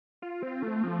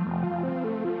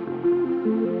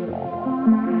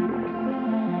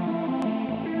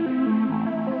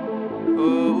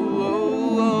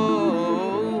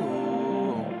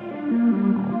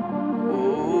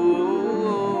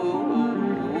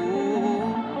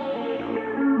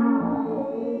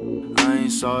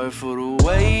sorry for the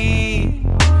weight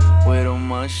on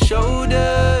my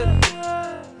shoulders.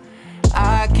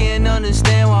 I can't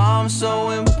understand why I'm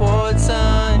so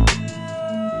important.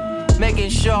 Making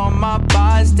sure my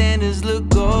bystanders look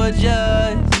gorgeous.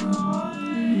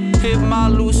 Hit my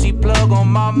Lucy plug on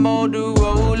my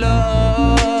Motorola.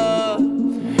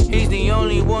 He's the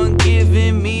only one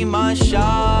giving me my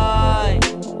shine.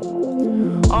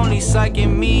 Only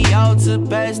psyching me out to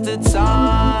pass the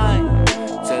time.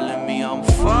 Telling me I'm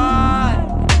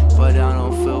fine, but I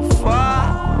don't feel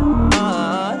fine.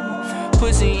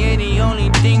 Pussy ain't the only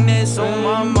thing that's on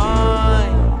my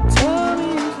mind. Tell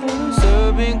me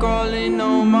been crawling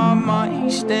on my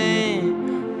mind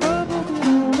stand.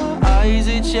 Eyes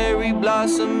a cherry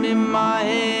blossom in my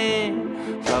hand.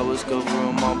 Flowers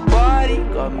covering my body,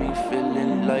 got me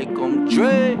feeling like I'm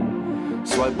Dre.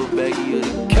 Swipe a baggie of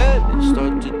the cat and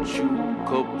start to chew a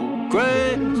couple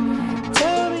grams.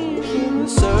 Tell me the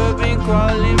serpent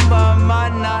crawling by my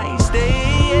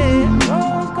nightstand.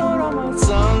 Rose gold on my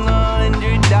tongue,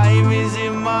 100 diamonds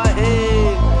in my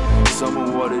head. Summer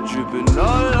water dripping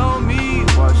all on me.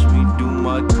 Watch me do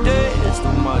my dance,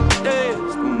 do my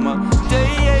dance, do my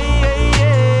dance.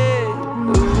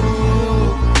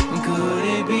 Ooh, could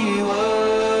it be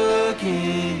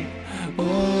working?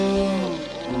 Ooh,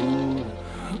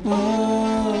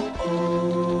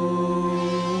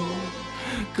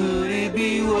 could it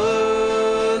be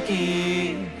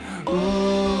working?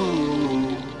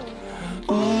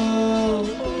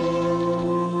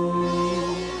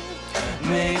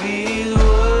 Maybe it's working. Maybe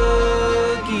it's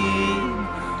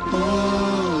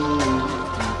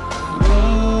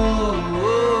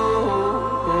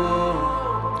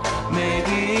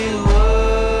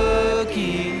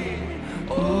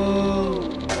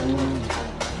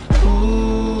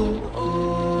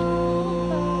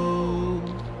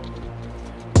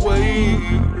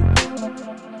working.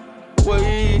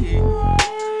 Wait,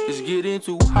 it's getting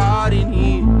too hot in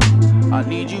here. I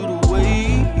need you to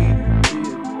wait.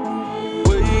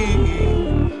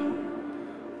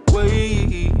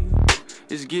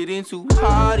 It's getting too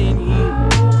hot in here.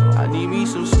 I need me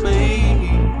some space.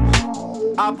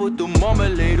 I put the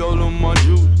marmalade all on my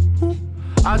juice.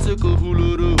 I took a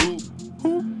hula the hoop.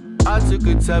 I took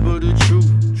a tab of the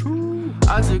truth.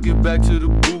 I took it back to the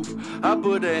booth. I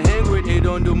put a hand grenade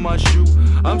under my shoe.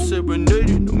 I'm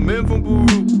serenading the man from Peru.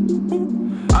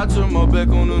 I turned my back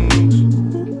on the news.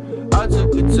 I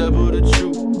took a tab of the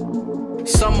truth.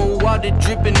 Summer water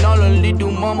dripping all on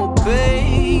little mama,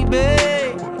 baby.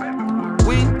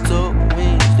 Winter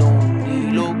winds don't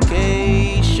need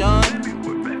location.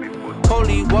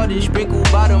 Holy water sprinkled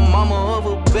by the mama of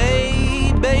a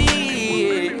baby.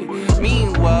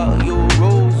 Meanwhile, your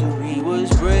rosary was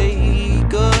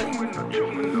breaking.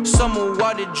 Summer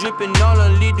water dripping all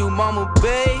on little mama,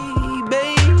 baby.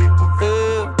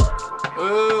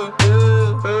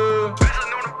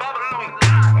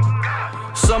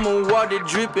 Summer water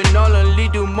dripping all on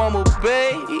little mama,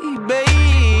 baby.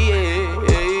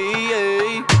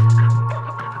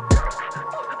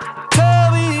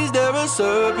 Tell me, is there a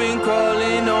serpent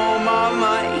crawling on my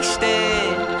mic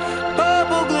stand?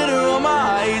 Purple glitter on my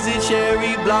eyes, a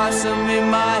cherry blossom in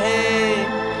my head.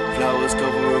 Flowers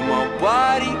covering my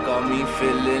body, got me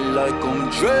feeling like I'm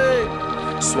Dre.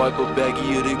 Swipe a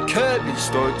baggie of the cat and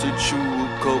start to chew a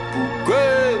couple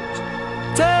grapes.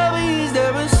 Tell me, is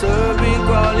there a serpent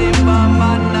crawling by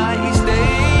my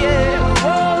nightstand?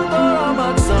 Rose gold on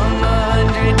my tongue,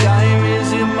 100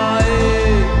 diamonds in my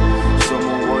head.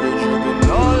 Summer water dripping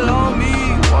all on me.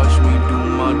 Watch me do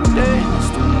my dance,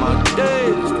 do my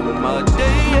dance, do my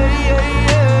dance.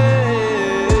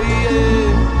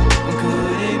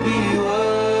 Could it be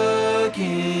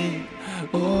working?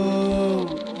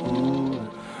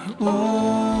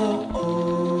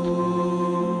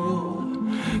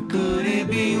 Could it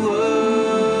be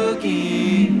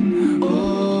working?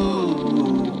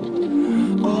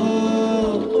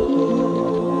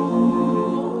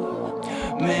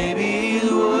 Maybe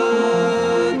it's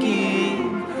working.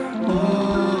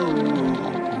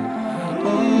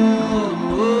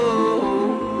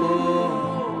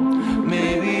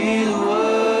 Maybe it's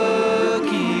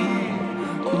working.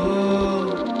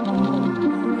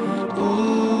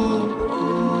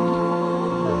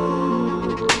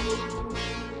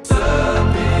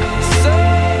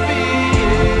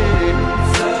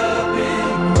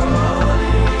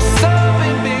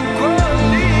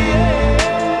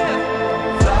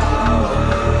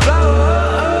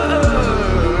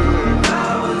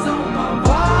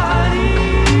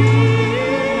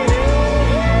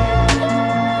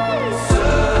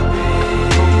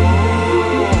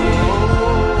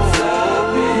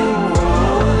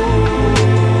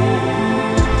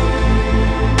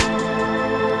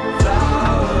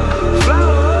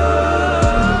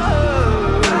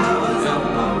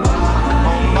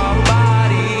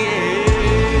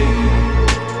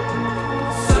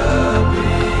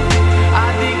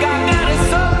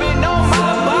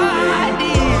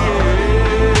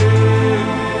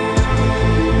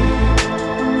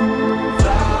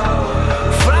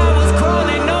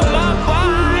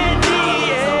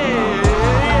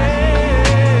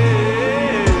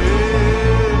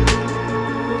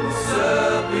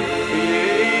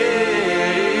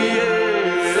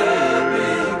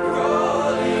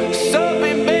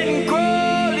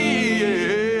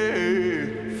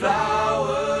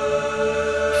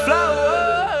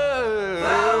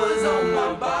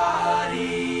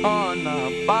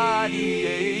 body,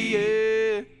 yeah, yeah.